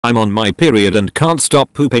I'm on my period and can't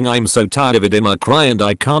stop pooping. I'm so tired of it. I cry and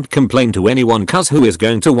I can't complain to anyone cause who is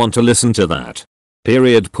going to want to listen to that?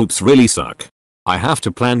 Period poops really suck. I have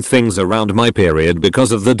to plan things around my period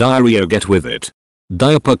because of the diarrhea. Get with it.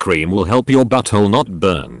 Diaper cream will help your butthole not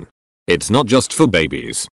burn. It's not just for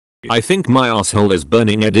babies. I think my asshole is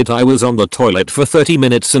burning. I was on the toilet for 30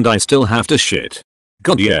 minutes and I still have to shit.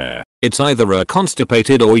 God yeah, it's either a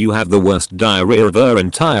constipated or you have the worst diarrhea of your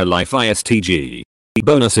entire life. ISTG.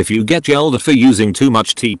 Bonus if you get yelled for using too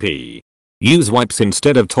much TP. Use wipes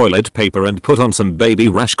instead of toilet paper and put on some baby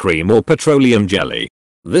rash cream or petroleum jelly.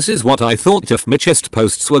 This is what I thought of my chest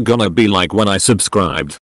posts were gonna be like when I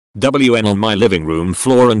subscribed. WN on my living room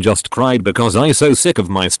floor and just cried because I so sick of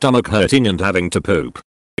my stomach hurting and having to poop.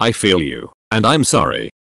 I feel you, and I'm sorry.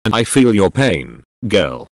 And I feel your pain,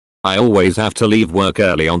 girl. I always have to leave work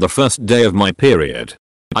early on the first day of my period.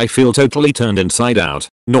 I feel totally turned inside out,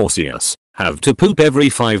 nauseous, have to poop every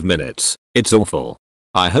 5 minutes. It's awful.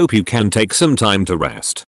 I hope you can take some time to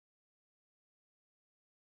rest.